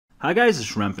Hi guys,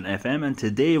 it's Rampant FM and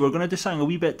today we're going to do something a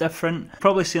wee bit different.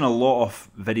 Probably seen a lot of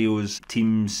videos,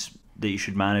 teams that you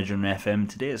should manage on FM.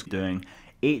 Today it's doing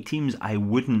 8 teams I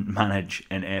wouldn't manage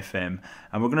in FM.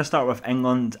 And we're going to start with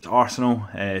England, Arsenal,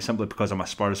 simply because I'm a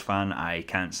Spurs fan. I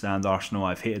can't stand Arsenal,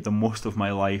 I've hated them most of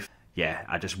my life. Yeah,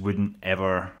 I just wouldn't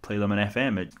ever play them in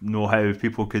FM. I know how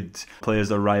people could play as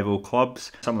their rival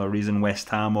clubs. Similar reason, West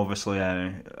Ham, obviously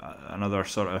another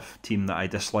sort of team that I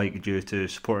dislike due to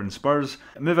supporting Spurs.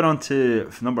 Moving on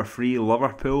to number 3,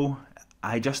 Liverpool.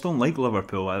 I just don't like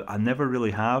Liverpool. I never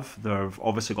really have. They've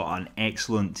obviously got an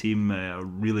excellent team,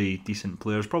 really decent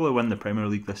players. Probably win the Premier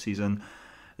League this season.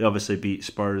 They obviously beat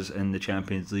Spurs in the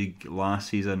Champions League last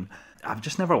season. I've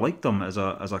just never liked them as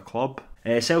a club.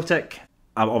 Celtic.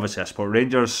 Obviously I support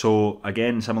Rangers, so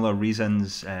again similar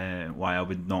reasons why I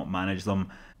would not manage them.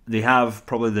 They have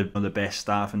probably one of the best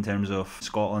staff in terms of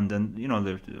Scotland, and you know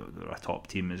they're a top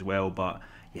team as well, but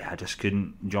yeah, I just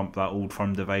couldn't jump that Old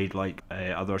Firm divide like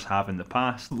others have in the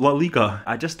past. La Liga,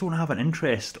 I just don't have an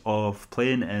interest of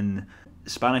playing in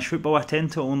Spanish football. I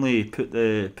tend to only put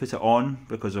it on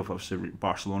because of obviously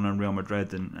Barcelona and Real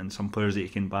Madrid and some players that you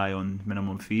can buy on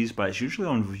minimum fees, but it's usually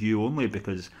on view only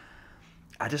because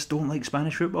I just don't like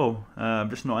Spanish football.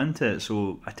 I'm just not into it,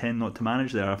 so I tend not to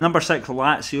manage there. Number 6,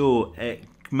 Lazio. It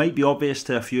might be obvious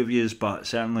to a few of you, but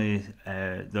certainly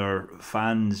their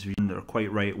fans, they're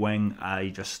quite right wing. I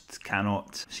just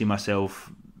cannot see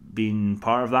myself being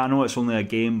part of that. I know it's only a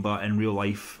game, but in real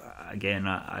life, again,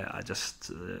 I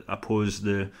just oppose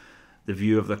the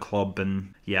view of the club,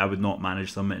 and yeah, I would not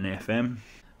manage them in FM.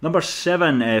 Number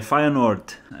 7,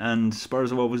 Feyenoord. And Spurs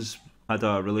have always had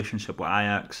a relationship with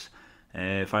Ajax.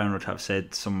 Feyenoord have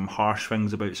said some harsh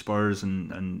things about Spurs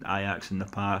and Ajax in the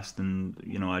past, and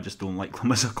you know I just don't like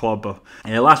them as a club.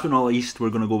 Last but not least, we're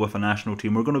going to go with a national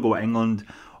team. We're going to go with England.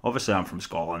 Obviously I'm from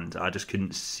Scotland, I just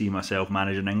couldn't see myself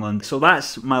managing England. So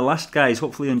that's my list, guys.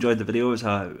 Hopefully you enjoyed the video. It's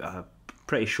a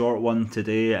pretty short one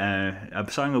today. I'm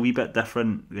something a wee bit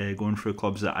different, going through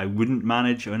clubs that I wouldn't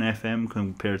manage on FM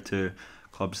compared to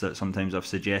clubs that sometimes I've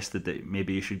suggested that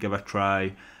maybe you should give a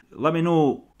try. Let me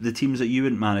know the teams that you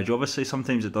wouldn't manage. Obviously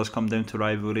sometimes it does come down to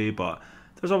rivalry, but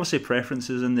there's obviously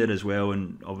preferences in there as well,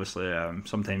 and obviously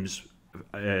sometimes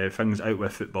things out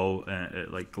with football,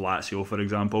 like Lazio for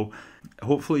example.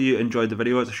 Hopefully you enjoyed the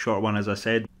video. It's a short one, as I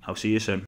said. I'll see you soon.